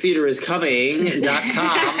to theateriscoming.com,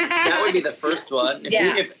 that would be the first one.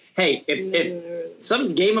 If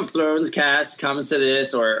some Game of Thrones cast comes to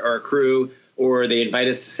this or crew or they invite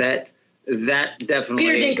us to set, that definitely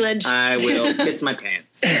Peter Dinklage. I will piss my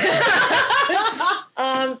pants.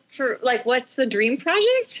 For like, what's the dream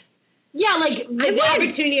project? Yeah, like the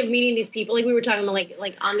opportunity of meeting these people, like we were talking about,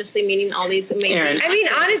 like honestly meeting all these amazing. Aaron,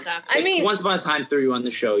 I mean, once upon a time threw you on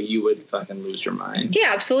the show, you would fucking lose your mind. Yeah,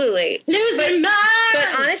 absolutely, lose your mind. But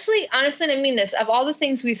honestly, I mean this. Of all the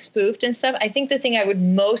things we've spoofed and stuff, I think the thing I would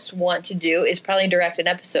most want to do is probably direct an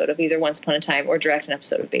episode of either Once Upon a Time or direct an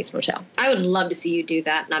episode of Bates Motel. I would love to see you do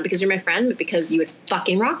that, not because you're my friend, but because you would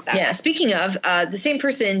fucking rock that. Yeah. Speaking of, the same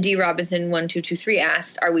person, D Robinson 1223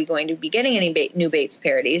 asked, "Are we going to be getting any new Bates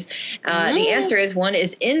parodies?" The answer is one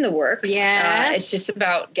is in the works. Yes. It's just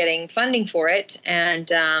about getting funding for it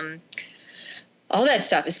and all that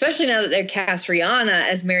stuff, especially now that they've cast Rihanna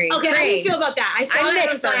as Marion Crane. How do you feel about that? I'm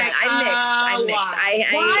mixed on it. I'm mixed.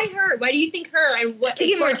 Why her? Why do you think her? And what to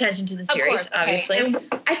give more attention to the series, obviously. And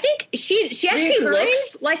I think she actually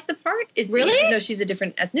looks like the part. Really? Even though she's a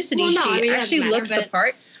different ethnicity, Well, no, she actually looks the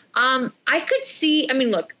part. I could see. I mean,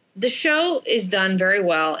 look. The show is done very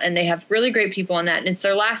well, and they have really great people on that, and it's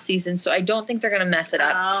their last season, so I don't think they're going to mess it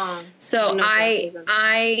up. So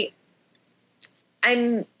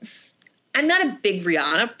I'm not a big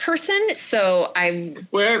Rihanna person, so I'm.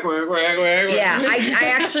 Work. Yeah,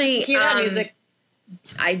 I actually. Cue that music.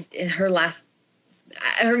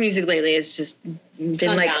 Her music lately has just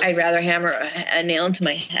been like, down. I'd rather hammer a nail into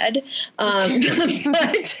my head. But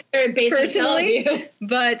personally,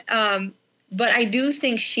 but I do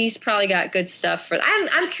think she's probably got good stuff for that.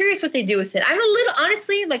 I'm curious what they do with it. I'm a little,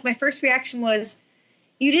 honestly, like my first reaction was,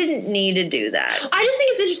 you didn't need to do that. I just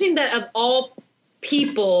think it's interesting that of all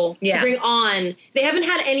people to bring on, they haven't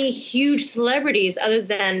had any huge celebrities other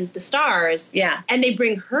than the stars. Yeah. And they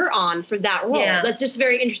bring her on for that role. Yeah. That's just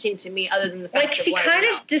very interesting to me, other than the fact like she kind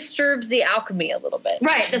of disturbs the alchemy a little bit.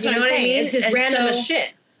 Right. That's what I'm saying. I mean? It's just and random as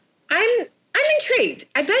shit. I'm intrigued.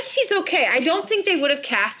 I bet she's okay. I don't think they would have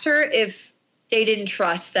cast her if they didn't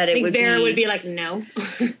trust that it would Vera be. would be like, no.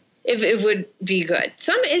 if it would be good.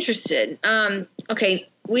 So I'm interested. Okay,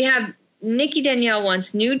 we have Nikki Danielle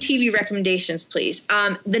wants new TV recommendations, please.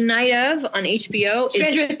 The Night Of on HBO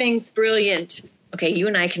Stranger Things. Brilliant. Okay, you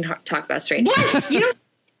and I can talk about Stranger Things. What? You don't.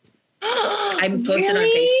 I posted on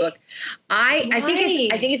Facebook. I think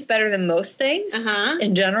it's better than most things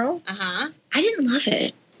in general. I didn't love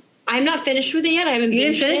it. I'm not finished with it yet. I haven't. You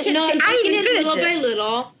didn't finish it? No, I'm taking it little by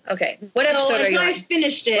little. Okay. What episode are you on? I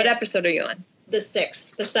finished it. What episode are you on? The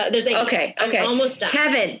 6th. There's 8. Okay. I'm almost done.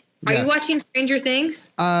 Kevin, are you watching Stranger Things?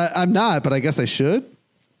 I'm not, but I guess I should.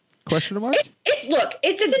 Question mark?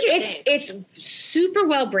 It's super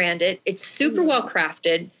well branded. It's super well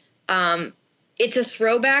crafted. It's a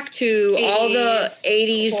throwback to 80s, all the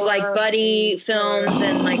 80s horror, like buddy films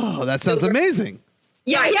and like. Oh, that sounds amazing.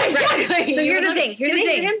 Yeah, exactly. Right. So here's the thing.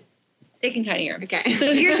 They can kind of hear him. Okay.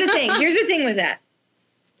 So here's the thing with that.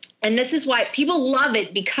 And this is why people love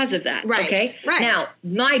it because of that. Right. Okay. Right. Now,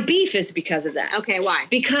 my beef is because of that. Okay. Why?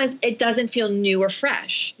 Because it doesn't feel new or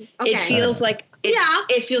fresh. Okay. It feels like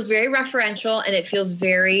it feels very referential and it feels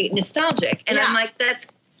very nostalgic. And I'm like, that's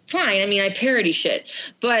fine. I mean, I parody shit,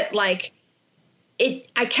 but like,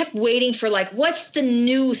 I kept waiting for like, what's the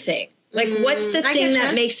new thing? Like, what's the thing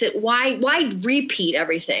that makes it? Why repeat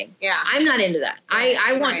everything? Yeah, I'm not into that. Right.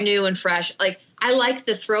 I want new and fresh. Like, I like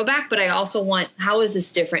the throwback, but I also want, how is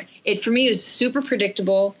this different? It for me is super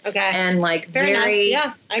predictable. Okay, and like fair very.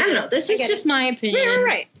 enough. Yeah, I don't know. This is just my opinion.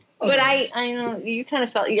 Right. But I know you kind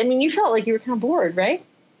of felt. I mean, you felt like you were kind of bored, right?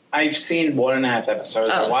 I've seen 1.5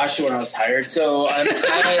 episodes. I watched it when I was tired, so I'm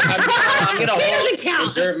going to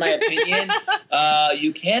reserve my opinion.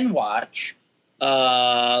 You can watch.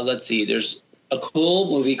 Let's see. There's a cool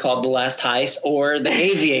movie called The Last Heist or The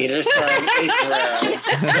Aviator starring Ace Ferraro.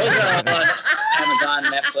 Those are on Amazon,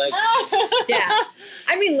 Netflix. Yeah,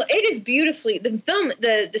 I mean, it is beautifully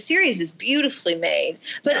the series is beautifully made.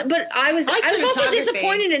 But I was also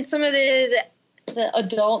disappointed in some of the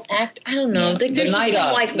adult act. I don't know. Yeah.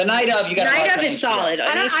 The Night Of. You got Night Of is solid.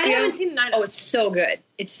 I haven't seen Night Of. Oh, it's so good.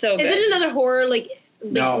 It's so good. Is it another horror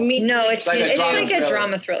No, it's like a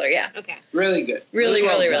drama thriller. Yeah. Okay. Really good. Really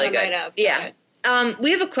good. Night Of. Yeah.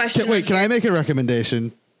 We have a question. Can I make a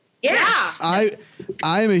recommendation? Yes.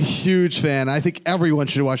 I'm a huge fan. I think everyone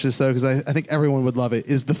should watch this though because I think everyone would love it.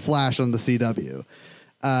 Is The Flash on the CW?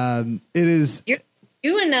 It is.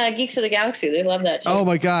 You and Geeks of the Galaxy, they love that too. Oh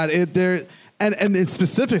my God! And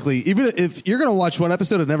specifically, even if you're gonna watch one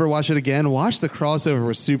episode and never watch it again, watch the crossover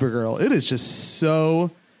with Supergirl. It is just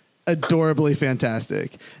so adorably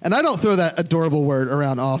fantastic. And I don't throw that adorable word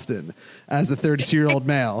around often as a 32-year-old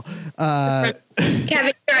male.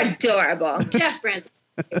 Kevin, you're adorable. Jeff Branson.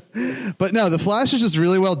 But no, The Flash is just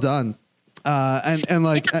really well done. And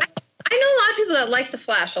like, I know a lot of people that like The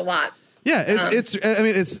Flash a lot. Yeah,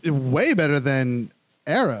 it's way better than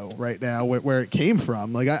Arrow right now, where it came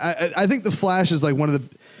from. Like, I think The Flash is like one of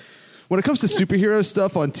the, when it comes to superhero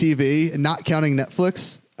stuff on TV, and not counting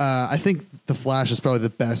Netflix, I think The Flash is probably the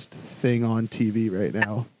best thing on TV right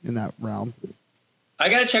now in that realm. I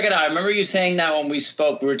gotta check it out. I remember you saying that when we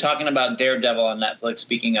spoke. We were talking about Daredevil on Netflix.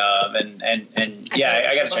 Speaking of, and yeah,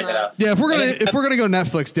 I gotta check that out. Yeah, if we're gonna go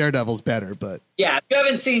Netflix, Daredevil's better. But yeah, if you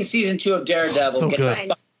haven't seen season 2 of Daredevil, so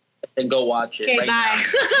good. Then go watch it. Okay, bye.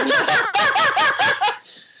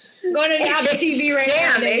 Go to Apple TV right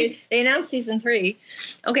now. They announced season 3.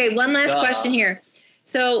 Okay, one last question here.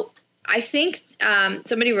 So I think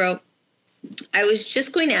somebody wrote, I was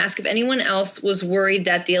just going to ask if anyone else was worried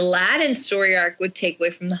that the Aladdin story arc would take away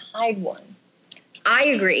from the Hyde one. I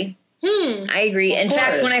agree. I agree. In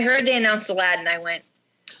fact, when I heard they announced Aladdin, I went,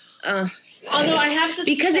 although I have to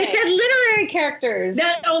because they said literary characters.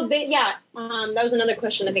 That was another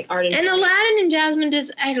question I think Arden. And Aladdin and Jasmine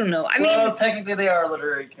just, I don't know. I mean, technically they are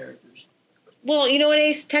literary characters. Well, you know what,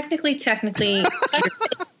 Ace? Technically. Technically.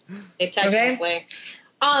 Okay?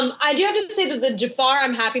 I do have to say that the Jafar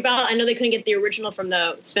I'm happy about. I know they couldn't get the original from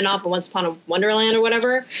the spinoff of Once Upon a Wonderland or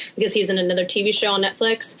whatever because he's in another TV show on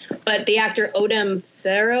Netflix. But the actor Odom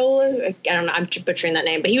Farrell, I don't know, I'm butchering that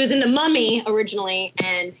name, but he was in The Mummy originally,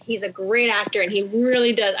 and he's a great actor, and he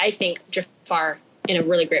really does, I think, Jafar in a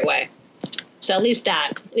really great way. So at least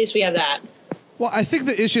we have that. Well, I think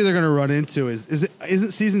the issue they're going to run into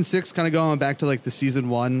isn't season 6 kind of going back to like the season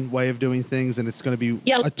 1 way of doing things, and it's going to be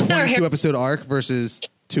a 22 episode arc versus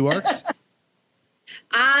 2 arcs?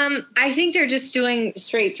 I think they're just doing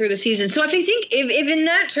straight through the season. So if in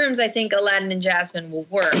that terms, I think Aladdin and Jasmine will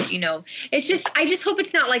work. You know, it's just I just hope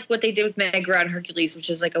it's not like what they did with Megra and Hercules, which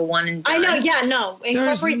is like a one and done. I know, yeah, no.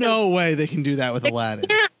 There's no way they can do that with Aladdin.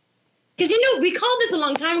 Yeah. Because we called this a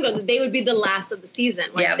long time ago that they would be the last of the season.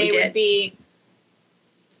 Like yeah, they would be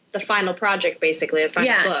the final project, basically, the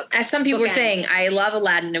final book. As some people were saying, I love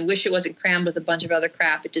Aladdin and wish it wasn't crammed with a bunch of other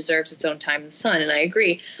crap. It deserves its own time in the sun, and I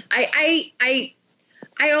agree. I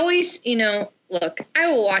always, look,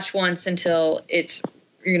 I will watch once until it's,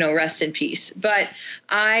 rest in peace. But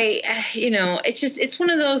it's one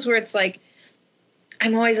of those where it's like,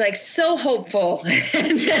 I'm always like so hopeful.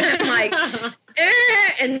 And then I'm like,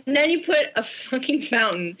 and then you put a fucking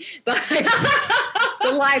fountain behind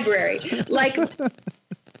the library. Like,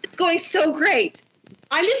 it's going so great.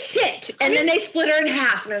 I'm just shit. And then they split her in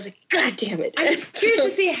half. And I was like, God damn it. I'm just curious to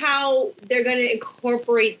see how they're going to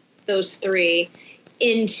incorporate those 3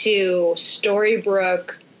 into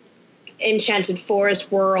Storybrooke, Enchanted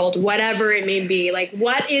Forest world, whatever it may be. Like,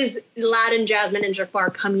 what is Aladdin, Jasmine, and Jafar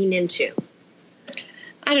coming into?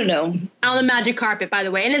 I don't know. On the magic carpet, by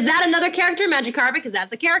the way. And is that another character, magic carpet? Because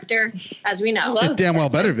that's a character, as we know. It damn well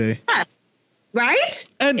better be. Yeah. Right?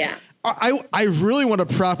 And I really want a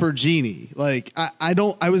proper genie. Like, I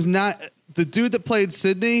was not... The dude that played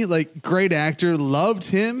Sydney, like, great actor, loved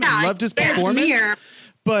him, loved his performance.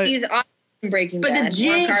 But he's awesome in Breaking Bad. But the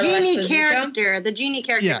genie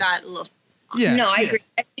character got a little... Yeah. No, I agree.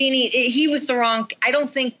 Genie, he was the wrong... I don't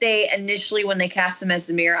think they initially, when they cast him as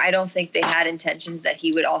the mirror, I don't think they had intentions that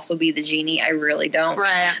he would also be the genie. I really don't.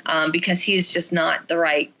 Right. Because he's just not the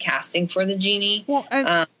right casting for the genie. Well,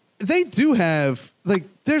 and they do have... Like,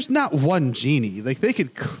 there's not one genie. Like, they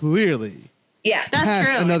could clearly Yeah, that's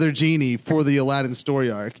cast true. another genie for the Aladdin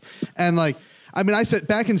story arc. And like, I mean, I said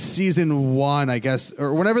back in season 1, I guess,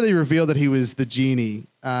 or whenever they revealed that he was the genie,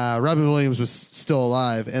 Robin Williams was still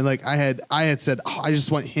alive. And like, I had said, I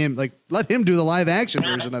just want him, like, let him do the live action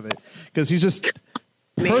version of it. Cause he's just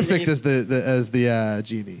perfect as the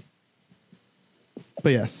genie.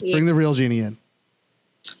 But yes, bring the real genie in.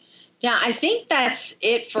 Yeah, I think that's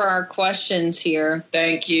it for our questions here.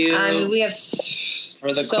 Thank you. I mean, we have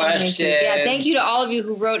for the questions. Yeah, thank you to all of you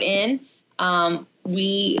who wrote in.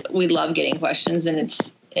 We love getting questions, and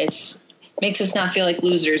it's makes us not feel like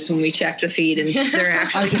losers when we check the feed and there are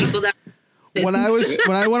actually people that. When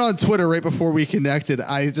I went on Twitter right before we connected,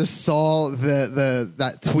 I just saw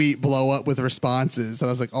that tweet blow up with responses, and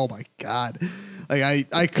I was like, oh my God, like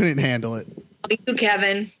I couldn't handle it. You,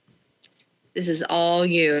 Kevin. This is all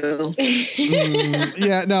you.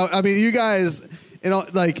 Yeah, no, I mean, you guys,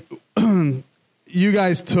 like, you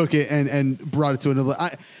guys took it and brought it to another.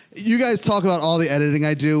 You guys talk about all the editing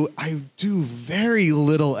I do. I do very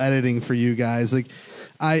little editing for you guys. Like,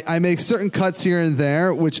 I make certain cuts here and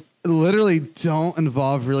there, which literally don't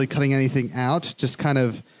involve really cutting anything out, just kind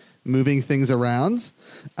of moving things around.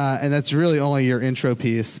 And that's really only your intro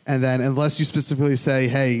piece. And then unless you specifically say,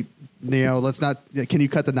 hey, let's not, can you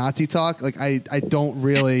cut the Nazi talk? Like, I don't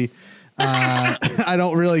really, I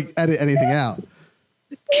don't really edit anything out.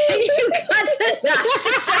 Can you cut the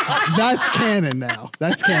Nazi talk? That's canon now.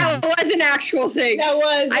 That's canon. That was an actual thing. That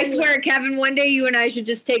was. I swear, Kevin, one day you and I should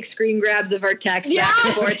just take screen grabs of our text back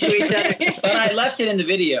and forth to each other. But I left it in the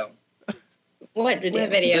video. What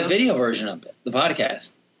video? The video version of it, the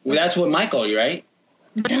podcast. Well, that's what Michael, you right?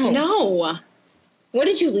 No. What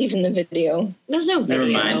did you leave in the video? There's no video.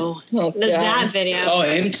 Never mind. Oh, There's God. that video. Oh,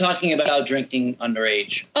 him talking about drinking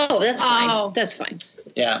underage. Oh, that's fine. Oh. That's fine.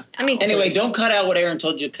 Yeah. I mean, anyway, please. don't cut out what Aaron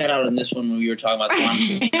told you to cut out in this one when we were talking about Swan.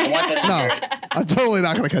 I want that. No, I'm totally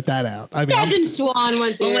not going to cut that out. I mean, Captain Swan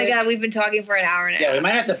was here. Oh my God, we've been talking for an hour now. Yeah, we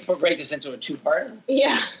might have to break this into a 2-parter.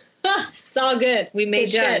 Yeah. It's all good. We may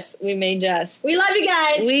It's good just. shit. We may just. We love you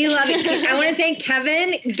guys. We love it. I want to thank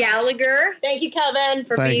Kevin Gallagher Thank you, Kelvin.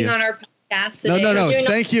 for Thank being you. on our podcast today. no. doing-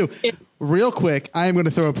 Thank you. Real quick, I am going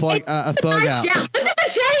to throw a thug out. Down. Put the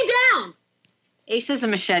machete down. Ace has a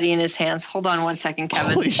machete in his hands. Hold on one second,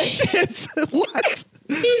 Kevin. Holy shit! What?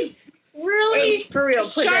 He's really Ace, for real,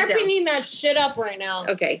 put that down. sharpening that shit up right now.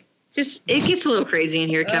 Okay. Just, it gets a little crazy in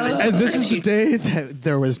here, Kevin. And this is the day that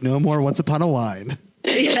there was no more Once Upon a Wine.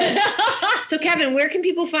 Yes. So, Kevin, where can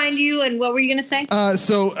people find you, and what were you going to say?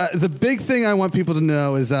 So the big thing I want people to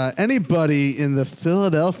know is anybody in the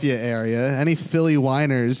Philadelphia area, any Philly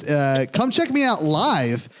winers, come check me out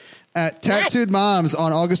live at Tattooed Moms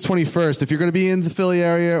on August 21st. If you're going to be in the Philly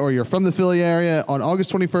area or you're from the Philly area, on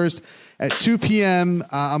August 21st at 2 p.m.,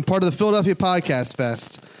 I'm part of the Philadelphia Podcast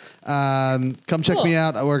Fest. Come check me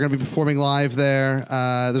out. We're going to be performing live there.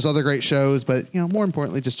 There's other great shows, but more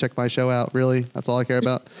importantly, just check my show out. Really, that's all I care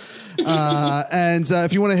about. And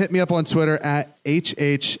if you want to hit me up on Twitter at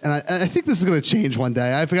HH, and I think this is going to change one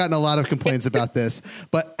day. I've gotten a lot of complaints about this,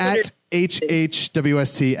 but at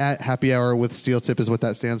HHWST at Happy Hour with Steel Tip is what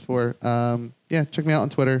that stands for. Yeah, check me out on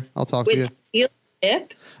Twitter. I'll talk to you. Steel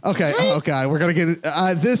Tip? Okay. Oh God, we're gonna get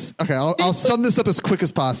this. Okay, I'll sum this up as quick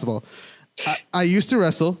as possible. I used to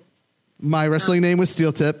wrestle. My wrestling name was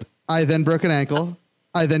Steel Tip. I then broke an ankle.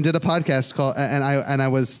 I then did a podcast called, and I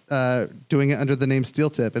was doing it under the name Steel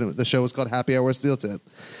Tip, and the show was called Happy Hour with Steel Tip.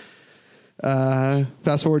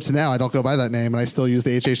 Fast forward to now, I don't go by that name, and I still use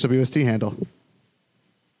the HHWST handle.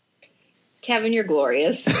 Kevin, you're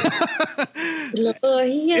glorious.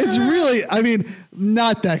 It's really, I mean,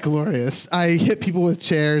 not that glorious. I hit people with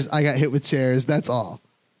chairs. I got hit with chairs. That's all.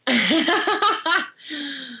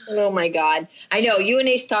 Oh my God. I know you and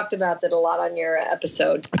Ace talked about that a lot on your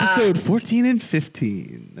episode. Episode 14 and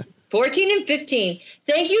 15. 14 and 15.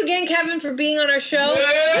 Thank you again, Kevin, for being on our show.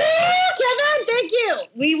 Kevin, thank you.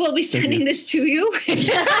 We will be sending this to you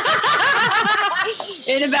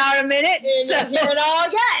in about a minute. So hear it all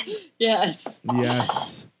again. Yes.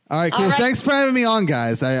 Yes. All right, cool. All right. Thanks for having me on,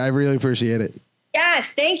 guys. I really appreciate it.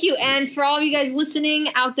 Yes, thank you. And for all of you guys listening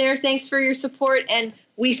out there, thanks for your support. And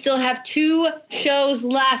we still have 2 shows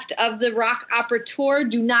left of the Rock Opera Tour.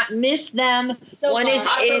 Do not miss them. So one is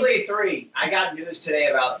Possibly 3. I got news today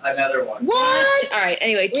about another one. What? All right.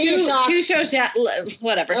 Anyway, two shows. Yeah,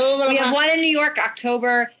 whatever. We have one in New York,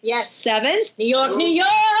 October 7th. New York.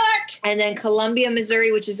 And then Columbia,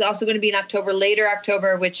 Missouri, which is also going to be in October, later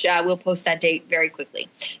October, which we'll post that date very quickly.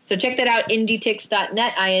 So check that out,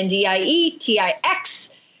 indietix.net,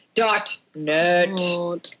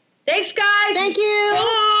 INDIETIX.net. Thanks, guys. Thank you.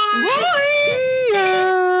 Bye.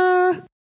 Yeah.